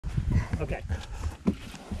Okay.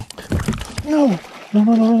 No, no,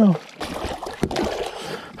 no, no, no.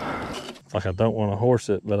 Like I don't want to horse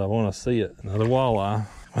it, but I want to see it. Another walleye.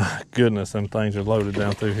 My goodness, them things are loaded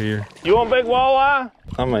down through here. You want a big walleye?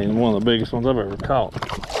 I mean, one of the biggest ones I've ever caught.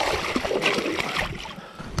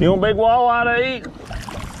 You want a big walleye to eat?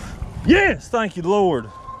 Yes, thank you, Lord.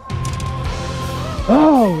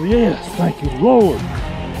 Oh, yes, thank you, Lord.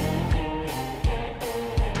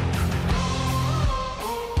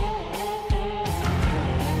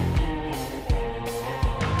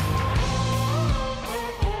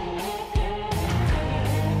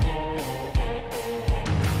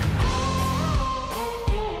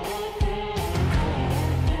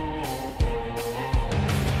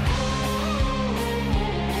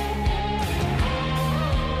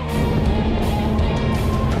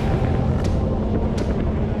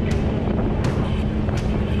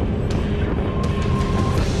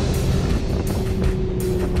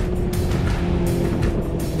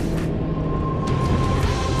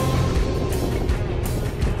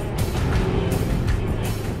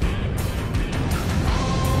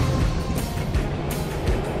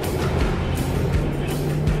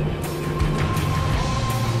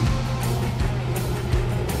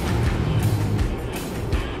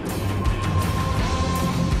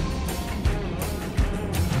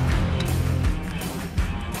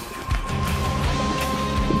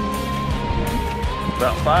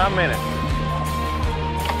 About 5 minutes.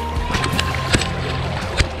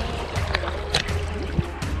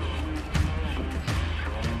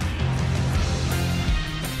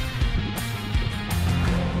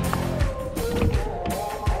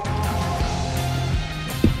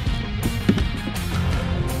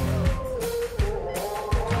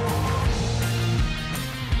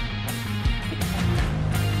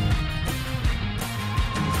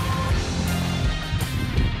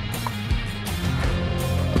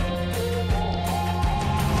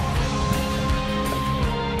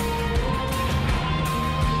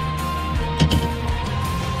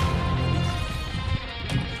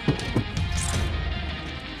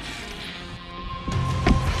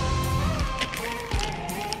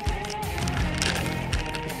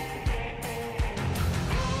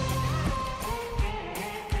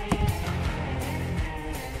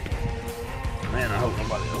 Man, I hope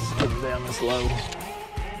nobody else is coming down this low.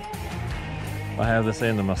 I have this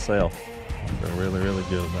end to myself. I feel really, really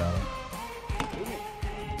good about it.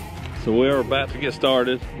 So we are about to get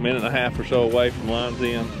started, a minute and a half or so away from Lines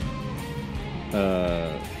End.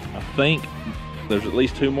 I think there's at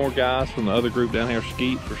least 2 more guys from the other group down here,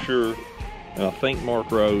 Skeet for sure. And I think Mark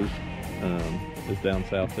Rose is down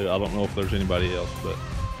south too. I don't know if there's anybody else, but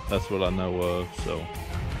that's what I know of. So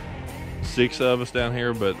 6 of us down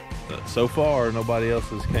here, but so far nobody else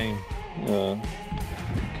has came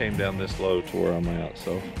down this low to where I'm at.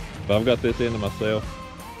 So if I've got this end to myself,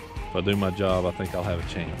 if I do my job, I think I'll have a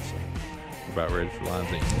chance. So we're about ready for Lines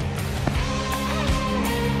End.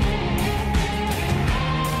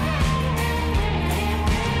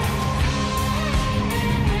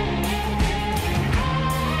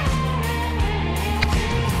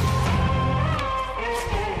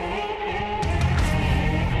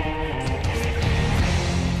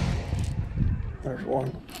 There's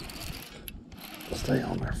one. Stay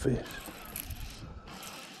on there, fish.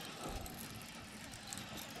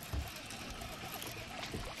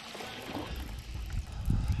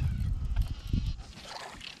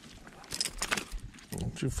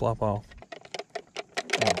 Don't you flop off.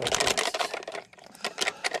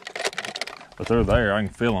 But they're there, I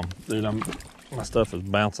can feel them. Dude, my stuff is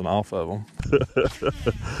bouncing off of them.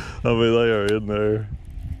 I mean, they are in there.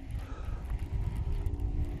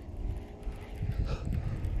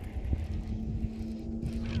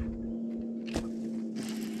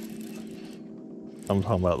 I'm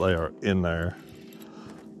talking about they are in there.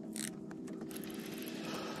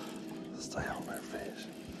 Stay on there, fish.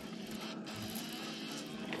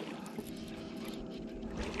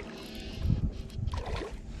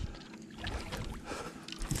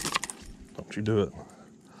 Don't you do it.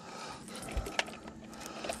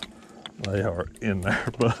 They are in there,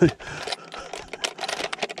 buddy.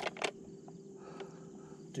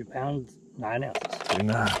 2 pounds, 9 ounces.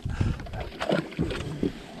 2.9.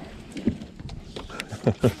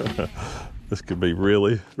 This could be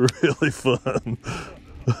really, really fun.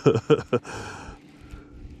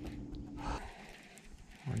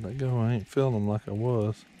 Where'd they go? I ain't feeling them like I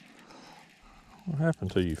was. What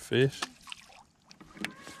happened to you, fish?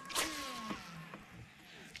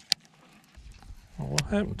 Oh, what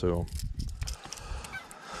happened to them?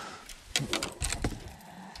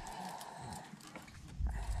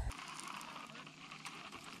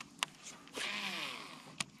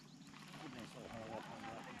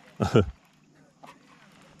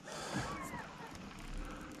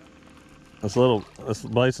 This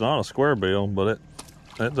bait's not a square bill, but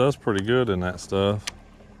it does pretty good in that stuff.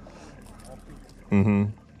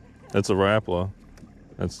 It's a Rapala.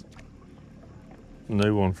 It's a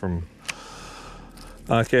new one from,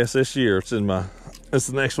 I guess, this year. It's the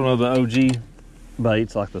next one of the OG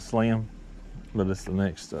baits, like the Slim, but it's the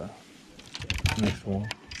next one.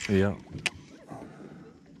 Yep.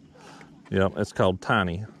 Yep, it's called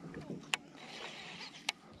Tiny.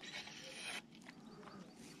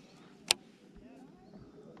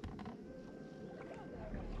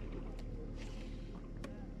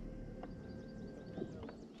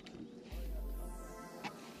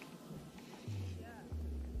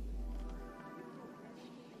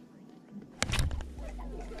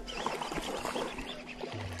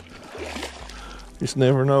 You just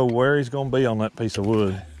never know where he's gonna be on that piece of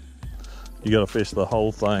wood. You gotta fish the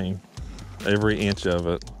whole thing, every inch of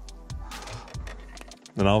it.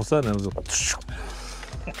 And all of a sudden it was a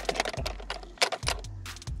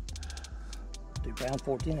 2 pounds,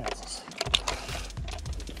 14 ounces.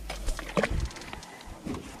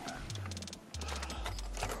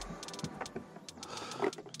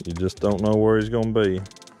 You just don't know where he's gonna be.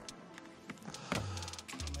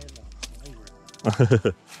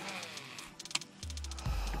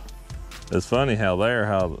 It's funny how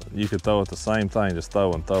you could throw it the same thing, just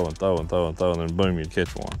throw and throw and throw and throw and throw, and then boom, you'd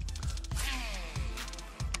catch one.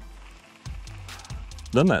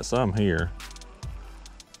 Done that some here.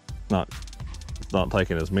 Not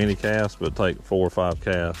taking as many casts, but take 4 or 5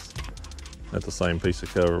 casts at the same piece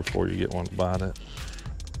of cover before you get one to bite it.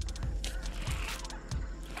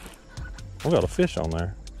 We got a fish on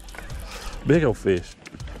there. Big old fish.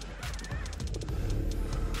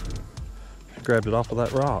 Grabbed it off of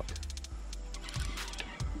that rock.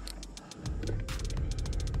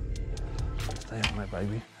 Stay on that,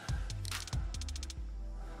 baby.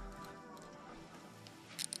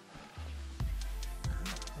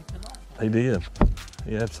 He did.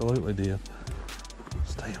 He absolutely did.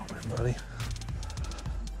 Stay on there, buddy.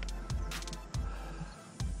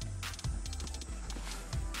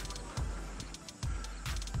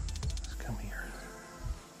 Just come here.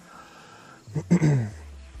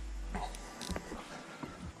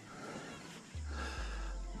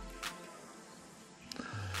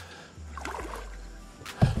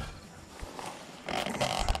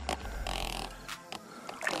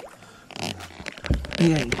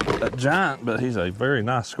 He ain't a giant, but he's a very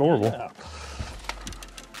nice scoreable.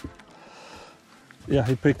 Yeah,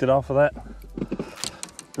 he picked it off of that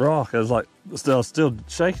rock. I was like, still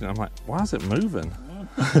shaking. I'm like, why is it moving?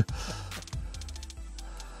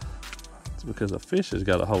 It's because a fish has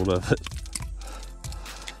got a hold of it.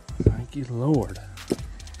 Thank you, Lord.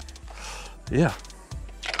 Yeah.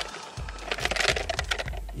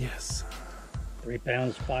 Yes. 3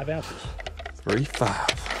 pounds, 5 ounces.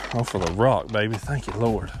 3.5. Oh, for the rock, baby. Thank you,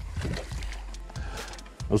 Lord.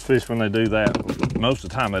 Those fish, when they do that, most of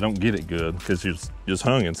the time they don't get it good because you're just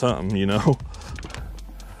hung in something, you know?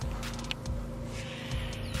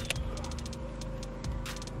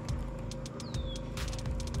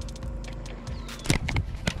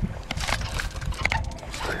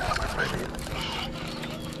 Stay on there, baby.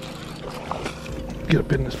 Get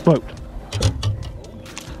up in this boat.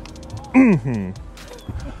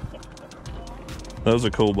 That was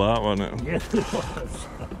a cool bite, wasn't it? Yes, it was.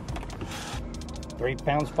 3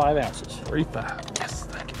 pounds, 5 ounces. 3.5. Yes,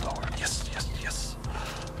 thank you, Lord. Yes, yes, yes.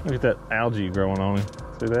 Look at that algae growing on him.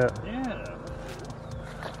 See that? Yeah.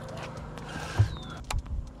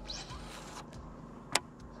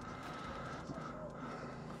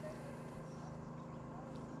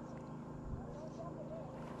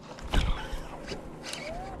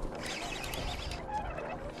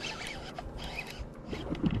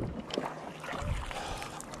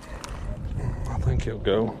 I think he'll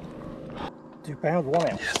go. 2 pounds, 1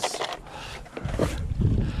 ounce. Yes.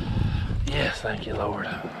 Yes, thank you, Lord.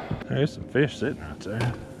 There's some fish sitting right there.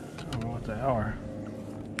 I don't know what they are.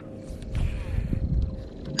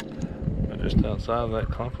 They're just outside of that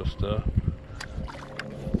clump of stuff.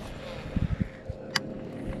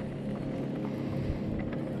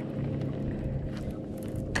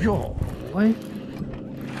 Golly.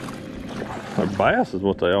 They're bass is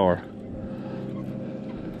what they are.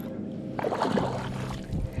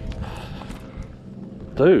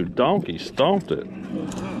 Dude, donkey stomped it.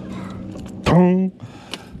 Boom.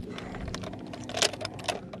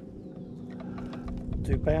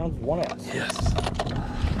 2 pounds, 1 ounce. Yes.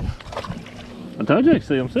 I told you I could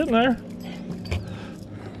see him sitting there.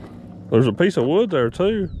 There's a piece of wood there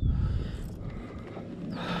too.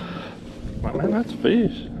 Like, man, that's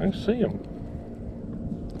fish. I can see him.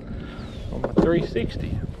 on my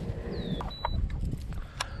 360.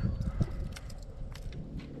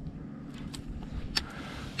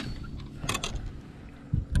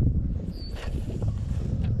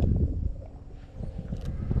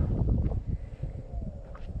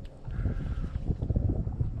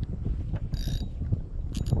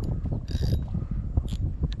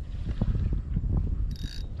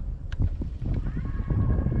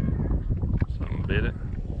 Something bit it.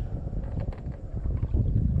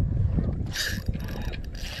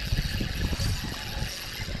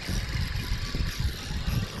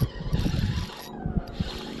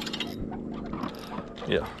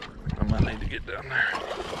 Yeah, I might need to get down there.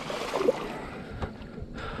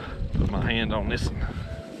 Put my hand on this one.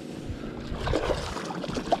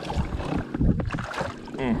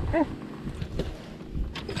 Mm-hmm.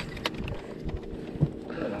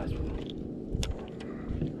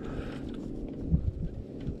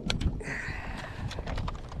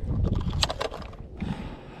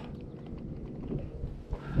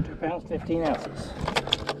 2 pounds, 15 ounces.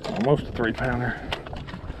 Almost a 3-pounder.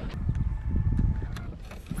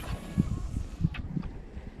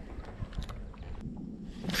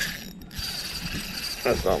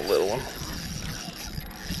 That's not a little one.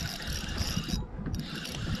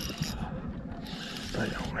 Stay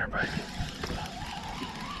on there, baby.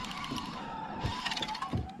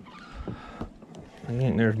 He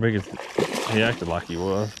ain't near as big as he acted like he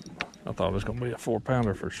was. I thought it was gonna be a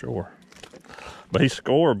 4-pounder for sure. But he's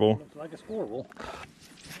scoreable. Looks like a scoreable.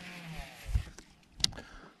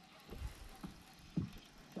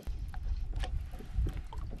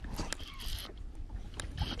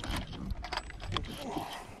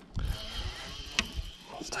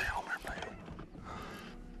 Stay on there,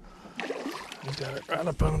 baby. He's got it right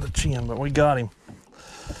up under the chin, but we got him.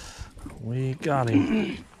 We got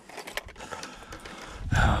him.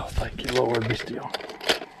 Oh, thank you, Lord. Be still.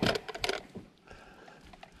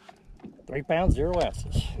 3 pounds, 0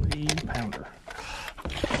 ounces. 3-pounder.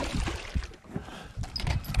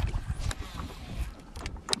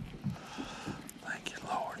 Thank you,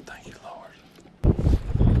 Lord. Thank you, Lord.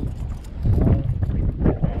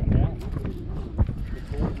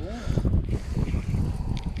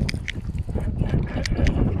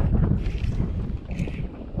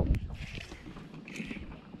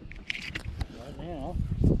 Right now,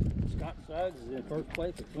 Scott Suggs is in first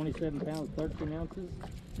place at 27 pounds, 13 ounces.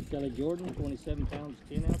 Kelly Jordan, 27 pounds,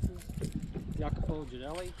 10 ounces. Jacopo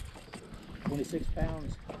Gidelli, 26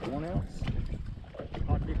 pounds, 1 ounce.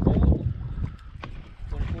 Audrey Cole,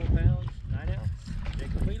 24 pounds, 9 ounces.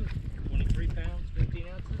 Jacob Wheeler, 23 pounds, 15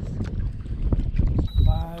 ounces.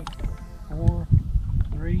 5, 4,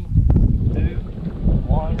 3, 2,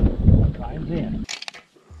 1. Time's in.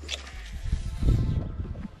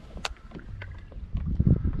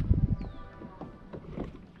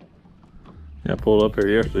 Yeah, I pulled up here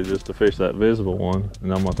yesterday just to fish that visible one,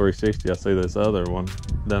 and on my 360 I see this other one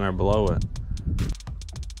down there below it.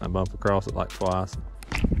 I bump across it like twice.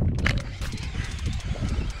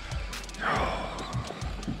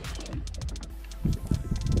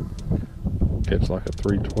 Catch like a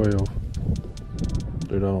 312.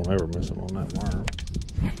 Dude, I don't ever miss him on that worm.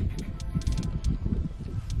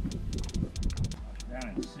 Down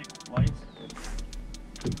in 6th place.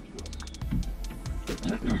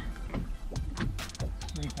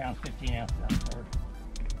 3 pounds, 15 ounces out there.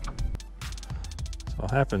 So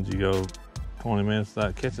what happens, you go 20 minutes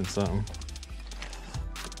without catching something.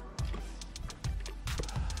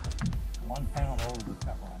 1 pound over the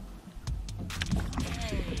cut line.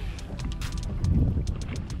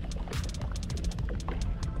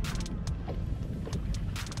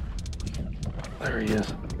 There he is.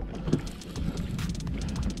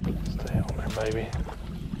 Stay on there, baby.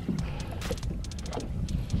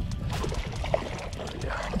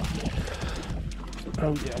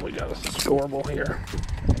 Oh yeah, we got a scoreable here.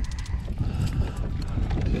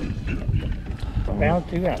 1 pound,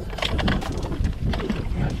 2 ounces.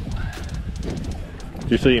 Did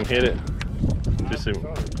you see him hit it? Did you see him?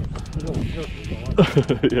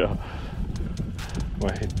 Yeah.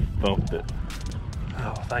 Well, he thumped it.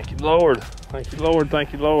 Oh, thank you, Lord. Thank you, Lord.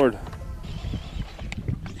 Thank you, Lord.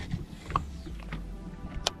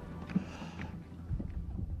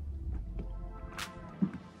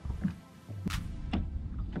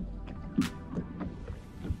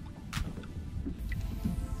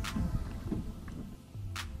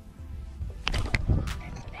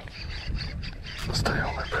 Stay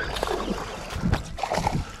on there, baby.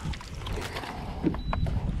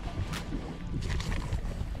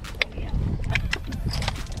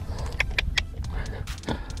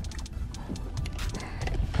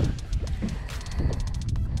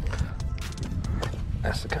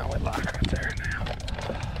 That's the kind we like right there now.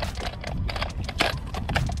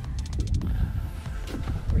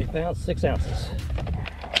 3 pounds, 6 ounces.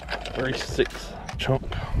 36 chunk.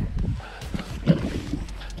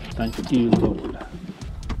 Thank you, Lord.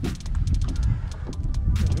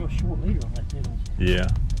 Real short leader on that thing. Yeah.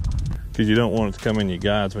 Because you don't want it to come in your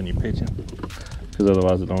guides when you pitch it. Because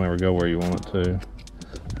otherwise it don't ever go where you want it to.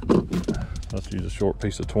 Let's use a short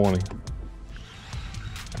piece of 20. Need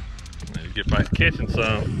to get back to catching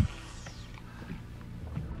some.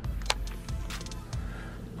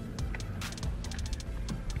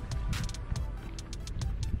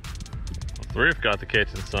 Thrift got to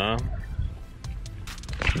catching some.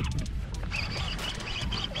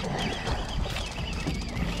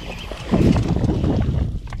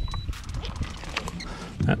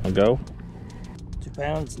 That'll go. 2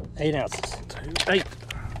 pounds, 8 ounces. 8.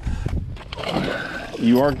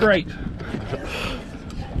 You are great.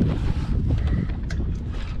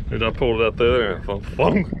 Dude, I pulled it out there and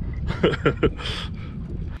fung.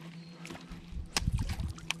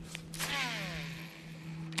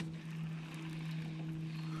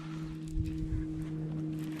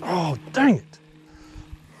 Oh, dang it.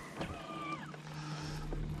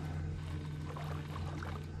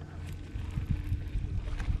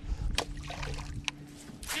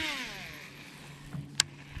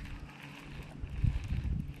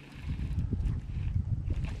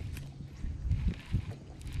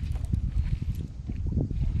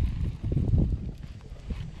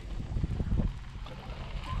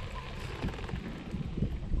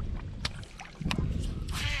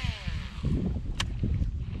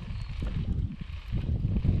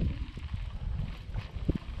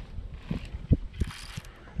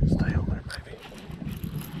 Stay on there, baby.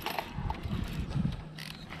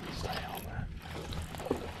 Stay on there.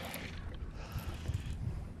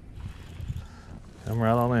 Come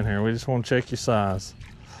right on in here. We just want to check your size.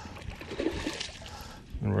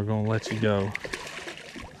 And we're going to let you go.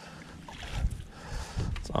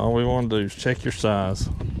 That's all we want to do is check your size.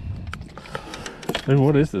 Dude,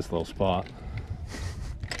 what is this little spot?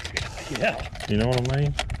 Yeah. You know what I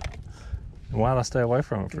mean? And why did I stay away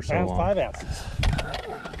from it for so long? 5 ounces.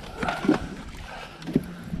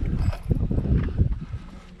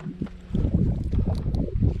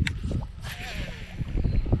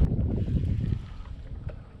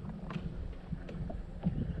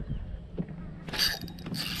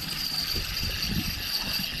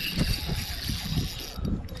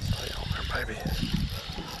 Stay on there, baby.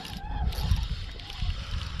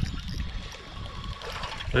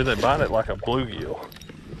 Dude, they bite it like a bluegill.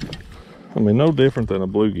 I mean, no different than a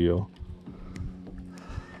bluegill.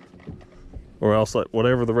 Or else, like,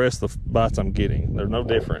 whatever the rest of the bites I'm getting, they're no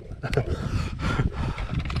different. 2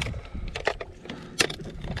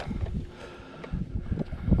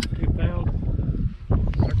 pounds,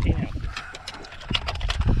 13 ounces.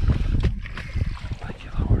 Thank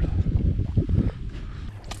you, Lord.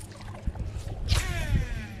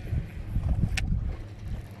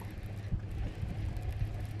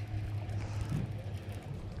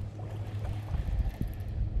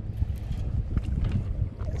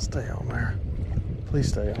 Stay on there. Please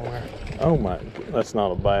stay on there. Oh my, that's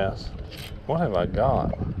not a bass. What have I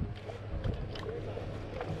got?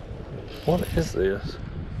 What is this?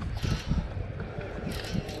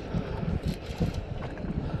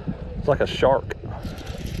 It's like a shark.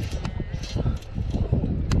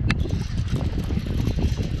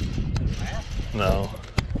 No.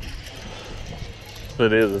 If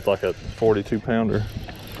it is, it's like a 42 pounder.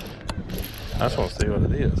 I just want to see what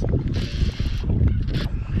it is.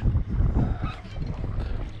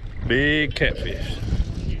 Big catfish.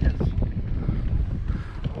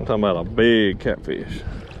 I'm talking about a big catfish.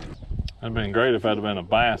 That'd been great if it had been a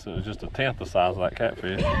bass. It was just a tenth the size of that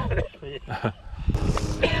catfish.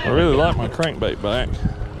 I really like my crankbait back.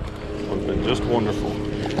 It's been just wonderful.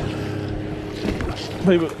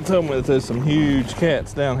 People told me that there's some huge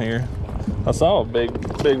cats down here. I saw a big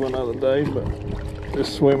one the other day, but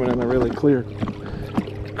just swimming in a really clear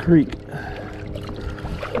creek.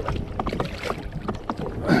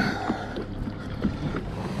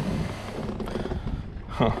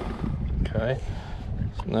 Huh. Okay.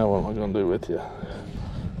 So now what am I going to do with you?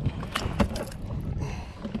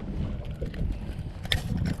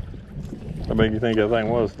 How big you think that thing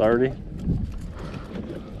was? 30?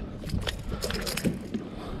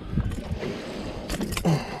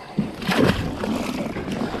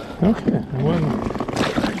 Okay, it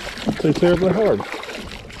wasn't too terribly hard.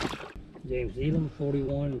 James Elam,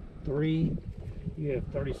 41.3. You have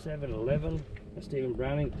 37.11. And Stephen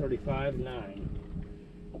Browning, 35.9.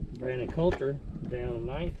 Brandon Coulter, down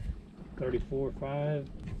 9th, 34.5.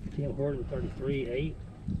 Tim Horton 33.8.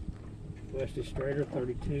 Wesley Strader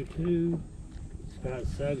 32.2. Scott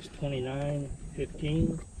Suggs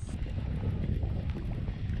 29.15.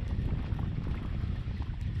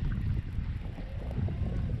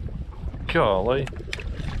 Golly.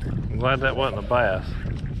 I'm glad that wasn't a bass.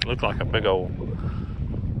 It looked like a big old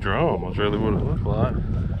drum was really what it looked like.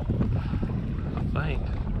 I think.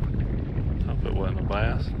 Hope it wasn't a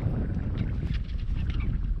bass.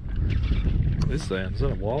 This thing, is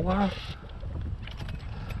that a walleye?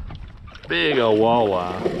 Big old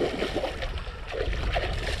walleye.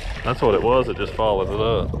 That's what it was, it just followed it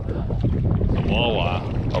up. A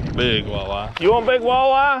walleye, a big walleye. You want a big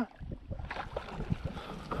walleye?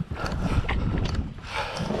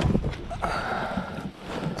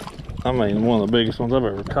 I mean, one of the biggest ones I've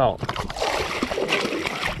ever caught.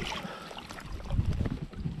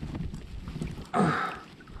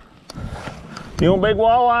 You want a big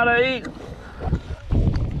walleye to eat?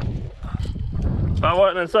 If I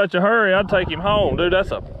wasn't in such a hurry, I'd take him home. Dude,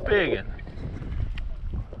 that's a big one.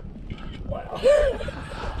 Wow.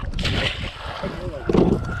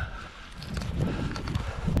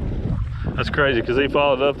 That's crazy because he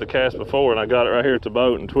followed up the cast before and I got it right here at the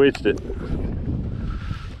boat and twitched it.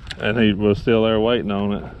 And he was still there waiting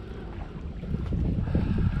on it.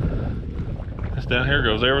 This down here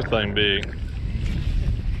goes everything big.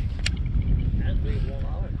 That's the biggest one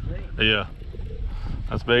I've ever seen. Yeah.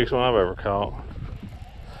 That's the biggest one I've ever caught.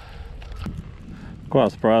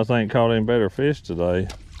 Quite surprised I ain't caught any better fish today.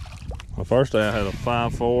 The first day I had a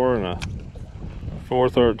 5.4 and a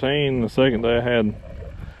 4.13. The second day I had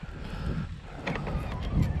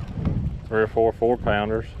 3 or 4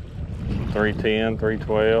 4-pounders. 3.10,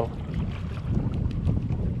 3.12.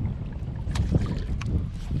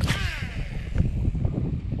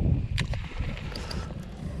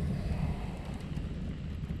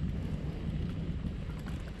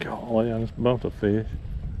 Golly, I just bumped a fish.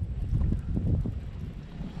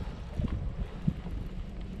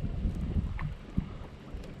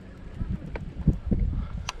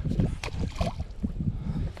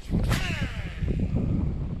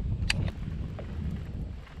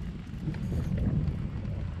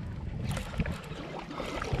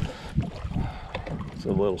 It's a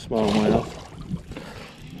little smallmouth.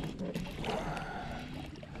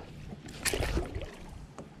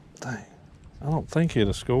 Dang, I don't think he'd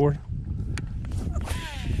have scored.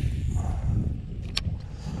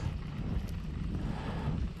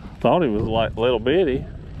 Thought he was like little bitty.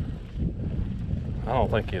 I don't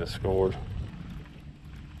think he'd have scored.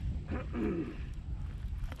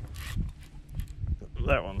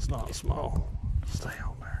 That one's not small. Stay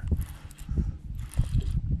on there.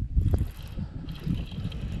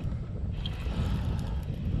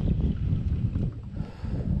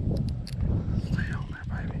 Stay on there,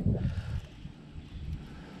 baby.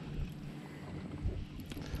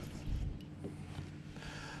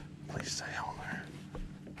 Please stay on there.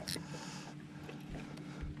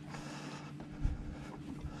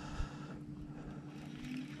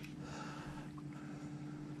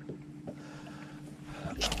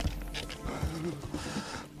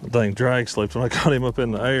 The dang drag slipped when I got him up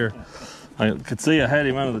in the air. I could see I had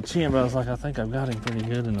him under the chin, but I was like, I think I've got him pretty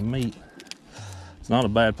good in the meat. It's not a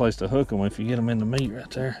bad place to hook them if you get them in the meat right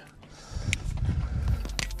there.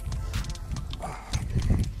 Oh,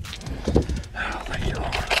 thank you,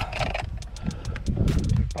 Lord.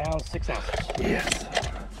 2 pounds, 6 ounces. Yes.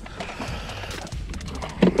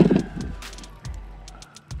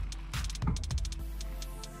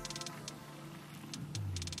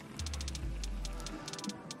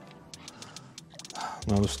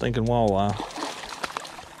 Another stinking walleye.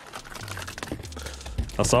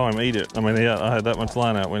 I saw him eat it. I mean, yeah, I had that much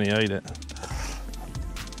line out when he ate it.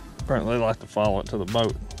 Apparently they like to follow it to the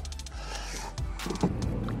boat.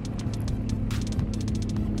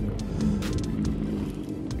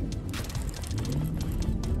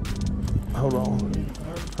 Hold on.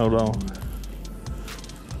 Hold on.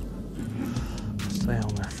 Stay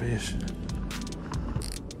on there, fish.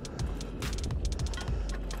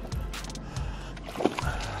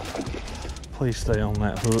 Please stay on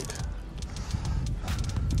that hook.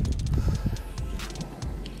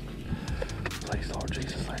 Please, Lord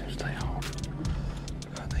Jesus, let him stay on.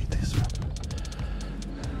 I need this one.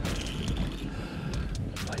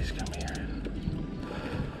 Please come here.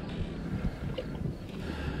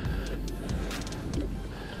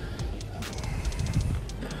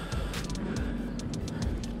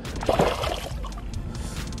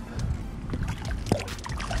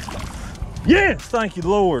 Yes, thank you,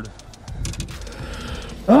 Lord.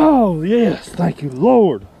 Oh, yes, thank you,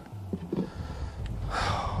 Lord.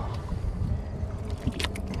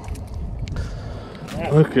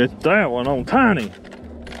 Look at that one on tiny.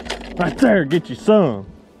 Right there, get you some.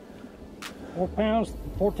 4 pounds,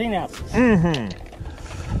 14 ounces.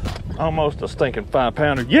 Mm-hmm. Almost a stinking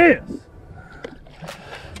 5-pounder. Yes!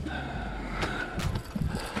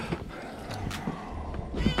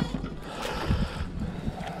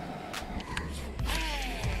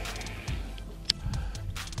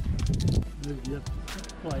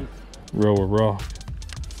 Roll a rock.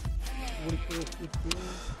 44.15.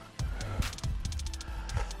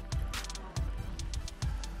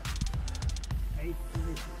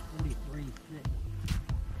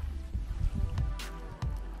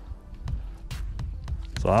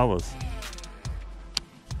 So I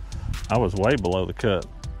was way below the cut.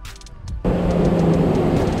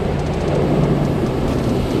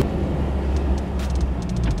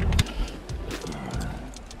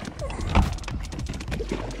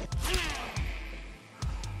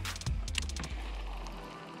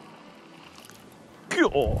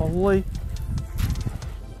 Golly.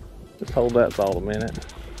 Just hold that thought a minute.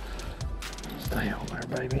 Stay on there,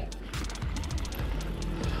 baby.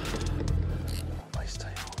 Please stay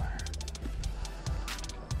on there.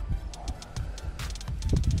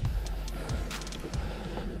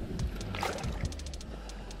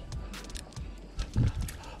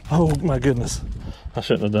 Oh my goodness. I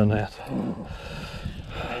shouldn't have done that.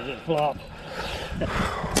 I just flop.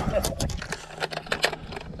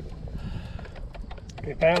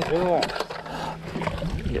 3 pounds, 0 ounces.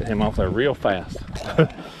 Get him off there real fast.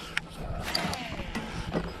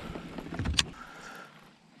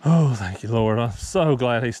 Oh, thank you, Lord. I'm so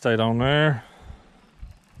glad he stayed on there.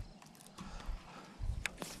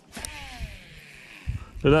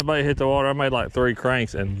 Did that bait hit the water? I made like 3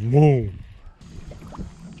 cranks and boom.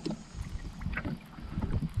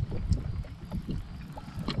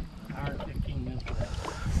 Hour and 15 minutes.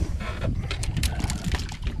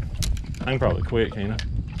 I can probably quit, can't I?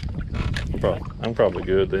 I'm probably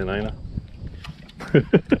good then, ain't I?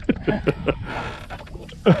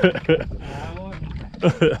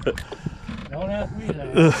 Don't ask me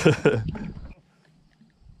that.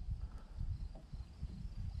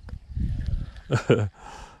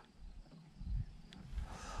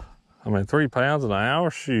 I mean, 3 pounds an hour?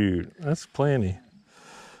 Shoot, that's plenty.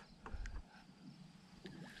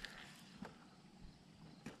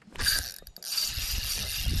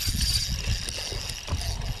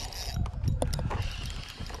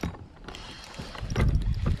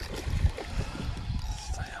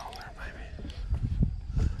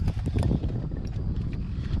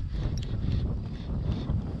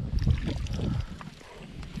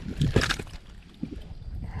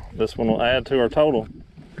 This one will add to our total.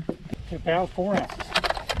 2 pounds, 4 ounces.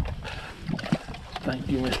 Thank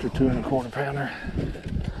you, Mr. 2 1/4 pounder.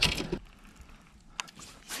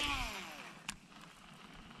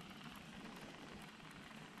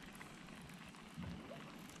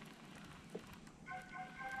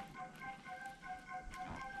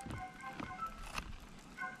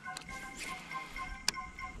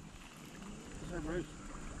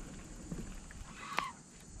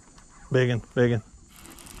 Biggin, biggin.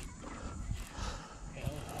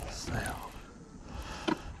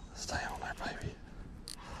 Stay on there, baby.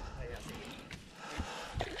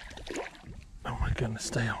 Oh my goodness,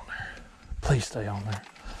 stay on there. Please stay on there.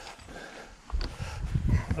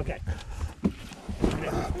 Okay.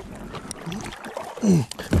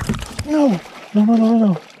 No, no, no, no,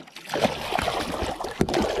 no.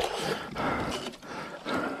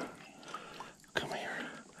 Come here.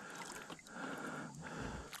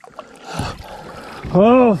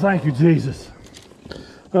 Oh, thank you, Jesus.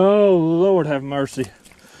 Oh, Lord, have mercy.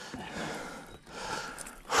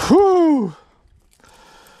 Whew.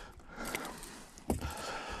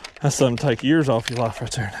 That's something to take years off your life right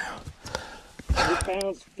there now. 3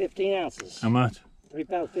 pounds, 15 ounces. How much? 3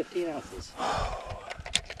 pounds, 15 ounces.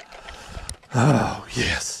 Oh,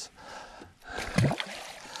 yes.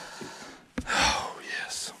 Oh,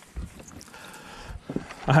 yes.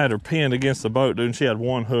 I had her pinned against the boat, dude, and she had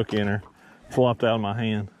 1 hook in her. Flopped out of my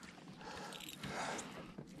hand.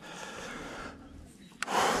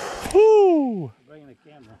 Woo! Bringing the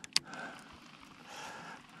camera.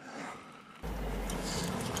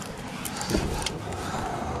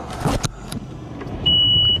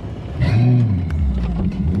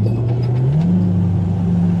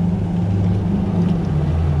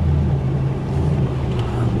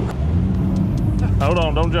 Hold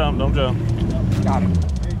on, don't jump, don't jump. Got it.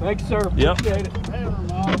 Thanks, sir. Yep. Appreciate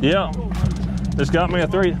it. Yep. This got me a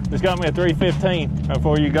 315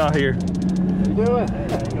 before you got here. How you doing? Hey,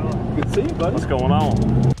 how you going? Good to see you, buddy. What's going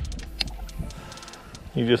on?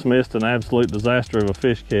 You just missed an absolute disaster of a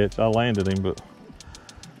fish catch. I landed him, but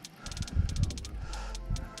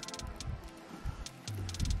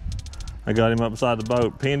I got him up beside the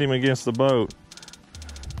boat, pinned him against the boat.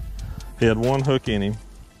 He had one hook in him,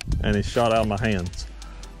 and he shot out of my hands.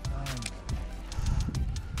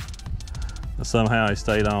 And somehow he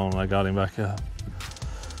stayed on, and I got him back up.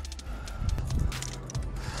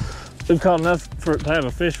 We've caught enough to have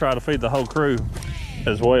a fish fry to feed the whole crew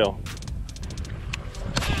as well.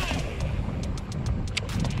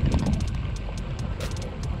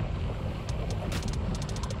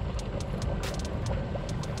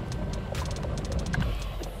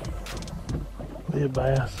 Be a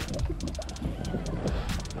bass.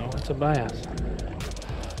 No, it's a bass.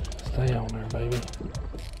 Stay on there, baby.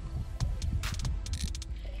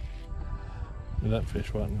 That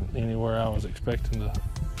fish wasn't anywhere I was expecting to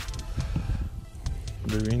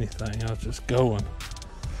do anything. I was just going.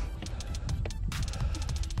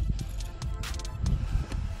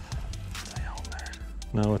 Stay on there.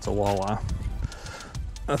 No, it's a walleye.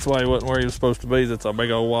 That's why he wasn't where he was supposed to be. It's a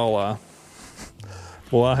big old walleye.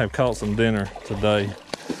 Well, I have caught some dinner today.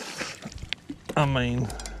 I mean,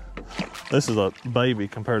 this is a baby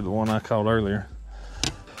compared to the one I caught earlier.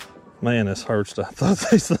 Man, this hurts to throw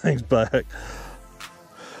these things back.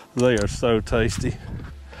 They are so tasty.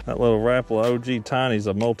 That little Rapala OG Tiny's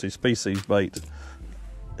a multi-species bait.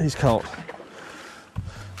 He's caught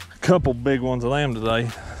a couple big ones of them today,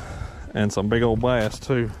 and some big old bass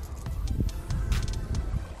too.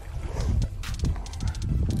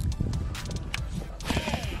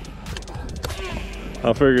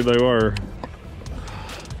 I figured they were.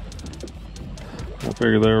 I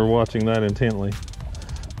figured they were watching that intently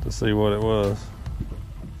to see what it was.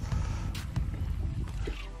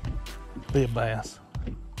 Be a bass.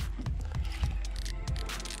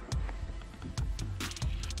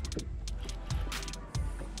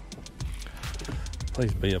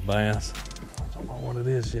 Please be a bass. I don't know what it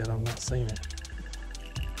is yet. I've not seen it.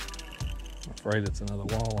 I'm afraid it's another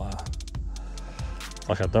walleye.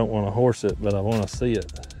 Like I don't want to horse it, but I want to see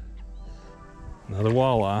it. Another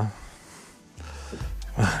walleye.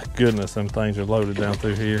 My goodness, them things are loaded down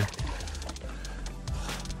through here.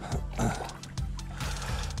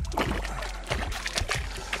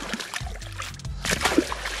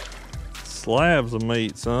 Slabs of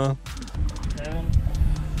meat, son. 7,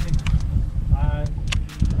 6, 5,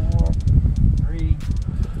 4, 3,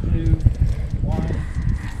 2,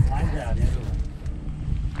 1. Lines out.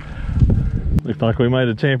 Looks like we made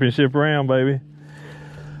a championship round, baby.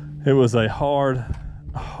 It was a hard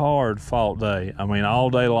fought day. I mean, all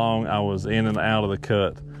day long I was in and out of the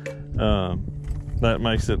cut. That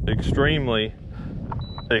makes it extremely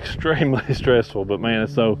stressful, but man,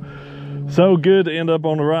 it's so good to end up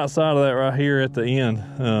on the right side of that right here at the end.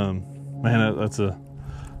 Man, it's a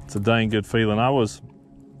dang good feeling. I was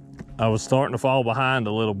starting to fall behind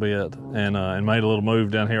a little bit, and made a little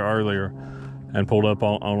move down here earlier and pulled up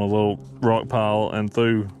on a little rock pile and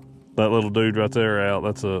threw that little dude right there out.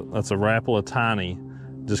 That's a Rapala Tiny.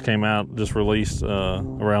 Just came out, just released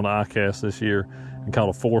around the ICAST this year, and caught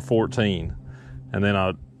a 414. And then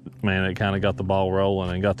it kind of got the ball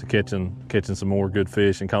rolling and got to catching some more good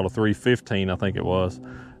fish, and caught a 315, I think it was,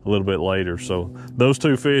 a little bit later. So those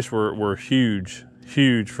two fish were huge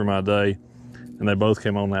for my day, and they both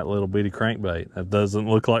came on that little bitty crankbait. That doesn't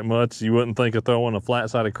look like much. You wouldn't think of throwing a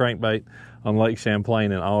flat-sided crankbait on Lake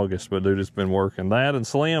Champlain in August, but dude, it's been working. That and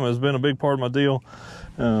Slim has been a big part of my deal.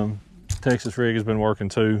 Texas rig has been working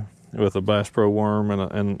too with a Bass Pro worm,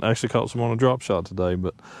 and actually caught some on a drop shot today.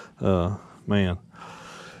 But man,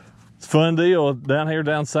 it's a fun deal down here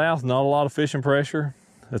down south. Not a lot of fishing pressure.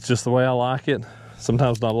 That's just the way I like it.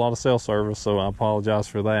 Sometimes not a lot of cell service, so I apologize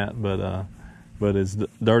for that. But it's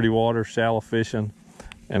dirty water, shallow fishing,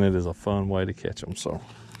 and it is a fun way to catch them. So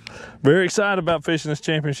very excited about fishing this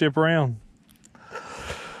championship round.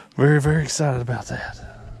 Very excited about that.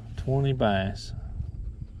 20 bass.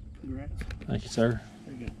 Congrats. Thank you, sir.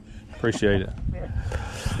 Very good. Appreciate it.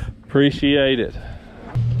 Appreciate it.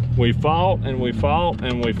 We fought and we fought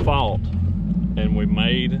and we fought, and we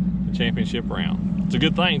made the championship round. It's a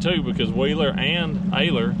good thing too, because Wheeler and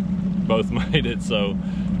Ayler both made it, so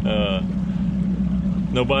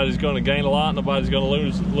nobody's going to gain a lot, nobody's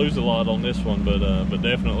going to lose a lot on this one, but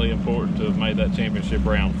definitely important to have made that championship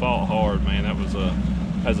round. Fought hard, man.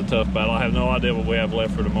 That's a tough battle. I have no idea what we have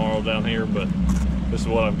left for tomorrow down here, but this is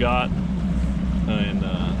what I've got, and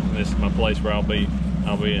this is my place where I'll be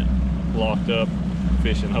locked up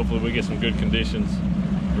fishing. Hopefully we get some good conditions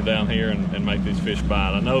for down here and make these fish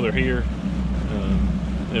bite. I know they're here.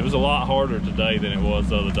 It was a lot harder today than it was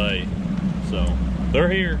the other day, so they're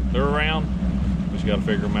here, they're around. We just got to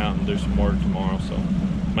figure them out and do some work tomorrow. So,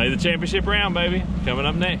 made the championship round, baby. Coming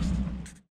up next.